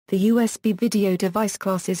The USB video device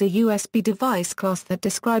class is a USB device class that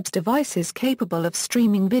describes devices capable of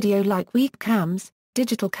streaming video like webcams,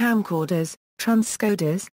 digital camcorders,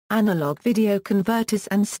 transcoders, analog video converters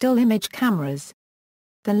and still image cameras.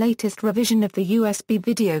 The latest revision of the USB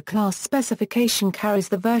video class specification carries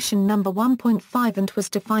the version number 1.5 and was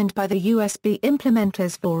defined by the USB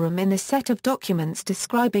Implementers Forum in a set of documents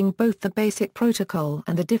describing both the basic protocol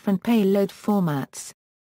and the different payload formats.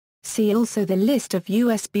 See also the list of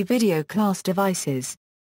USB video class devices.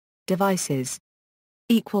 Devices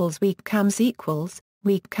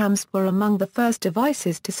Webcams were among the first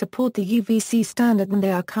devices to support the UVC standard and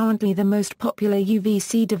they are currently the most popular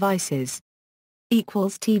UVC devices.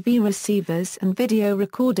 TV receivers and video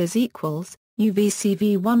recorders UVC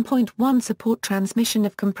v1.1 support transmission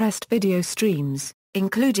of compressed video streams,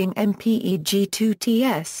 including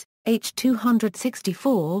MPEG-2TS,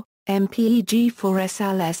 H264,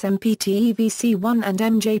 MPEG-4SL SMPTE VC1 and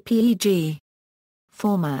MJPEG.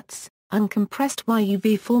 Formats: uncompressed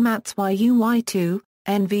YUV formats YU-Y2,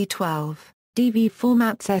 NV12, DV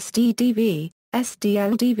formats SD-DV,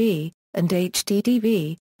 SDL-DV, and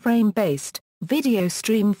HD-DV, frame-based, video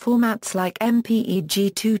stream formats like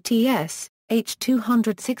MPEG-2TS,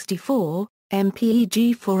 H264,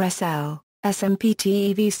 MPEG-4SL,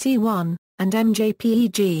 SMPTE VC1, and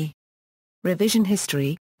MJPEG. Revision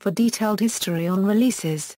history. For detailed history on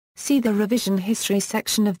releases, see the revision history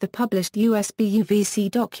section of the published USB UVC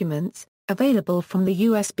documents, available from the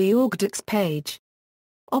USB Orgdocs page.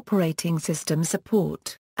 Operating system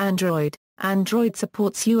support: Android. Android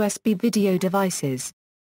supports USB video devices.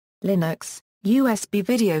 Linux. USB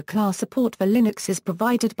video class support for Linux is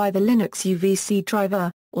provided by the Linux UVC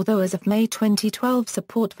driver, although as of May 2012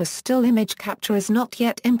 support for still image capture is not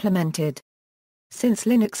yet implemented. Since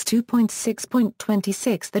Linux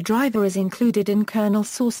 2.6.26 the driver is included in kernel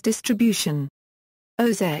source distribution.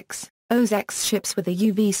 OS X ships with a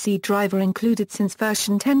UVC driver included since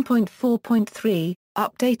version 10.4.3,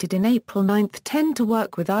 updated in April 9, 10 to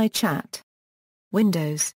work with iChat.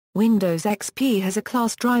 Windows XP has a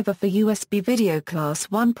class driver for USB video class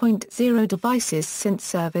 1.0 devices since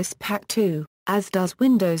Service Pack 2, as does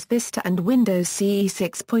Windows Vista and Windows CE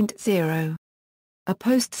 6.0. A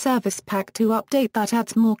post-Service Pack 2 update that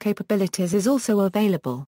adds more capabilities is also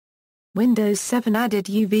available. Windows 7 added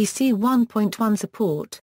UVC 1.1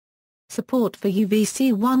 support. Support for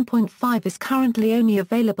UVC 1.5 is currently only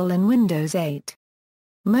available in Windows 8.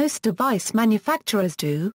 Most device manufacturers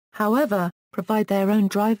do, however, provide their own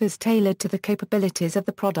drivers tailored to the capabilities of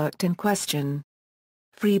the product in question.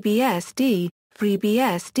 FreeBSD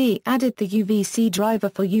added the UVC driver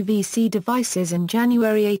for UVC devices in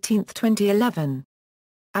January 18, 2011.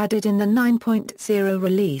 Added in the 9.0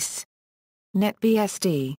 release.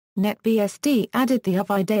 NetBSD added the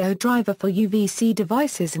UVideo driver for UVC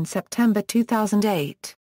devices in September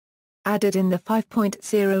 2008. Added in the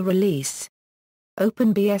 5.0 release.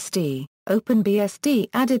 OpenBSD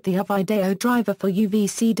added the UVideo driver for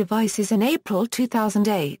UVC devices in April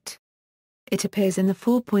 2008. It appears in the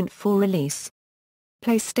 4.4 release.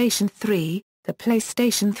 PlayStation 3. The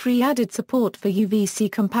PlayStation 3 added support for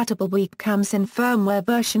UVC-compatible webcams in firmware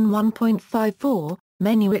version 1.54.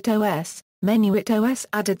 MenuetOS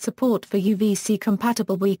added support for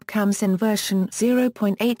UVC-compatible webcams in version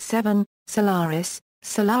 0.87.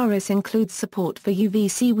 Solaris includes support for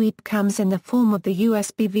UVC webcams in the form of the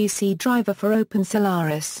USB VC driver for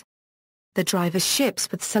OpenSolaris. The driver ships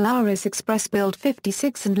with Solaris Express Build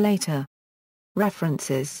 56 and later.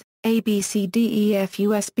 References: ABCDEF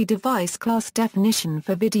USB device class definition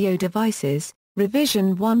for video devices,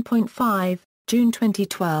 revision 1.5, June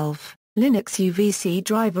 2012, Linux UVC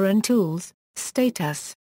driver and tools,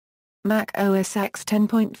 status. Mac OS X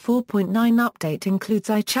 10.4.9 update includes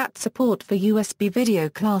iChat support for USB video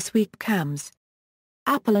class webcams.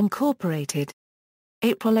 Apple Incorporated.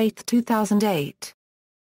 April 8, 2008.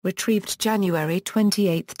 Retrieved January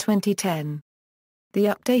 28, 2010. The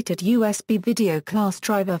updated USB video class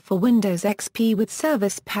driver for Windows XP with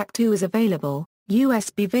Service Pack 2 is available.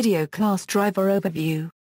 USB video class driver overview.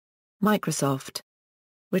 Microsoft.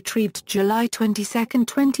 Retrieved July 22,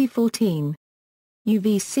 2014.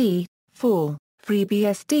 UVC 4,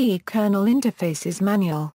 FreeBSD Kernel Interfaces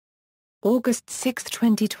Manual. August 6,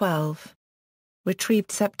 2012.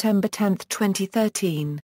 Retrieved September 10,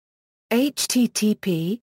 2013.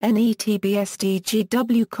 http,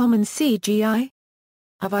 netbsdgw common CGI.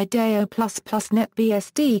 UVideo++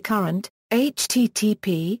 netbsd current,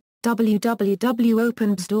 http,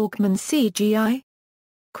 www.opensdorgman CGI.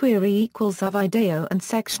 Query equals UVideo and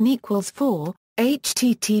section equals 4,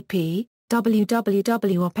 http,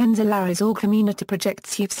 www.opensolaris.org community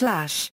projects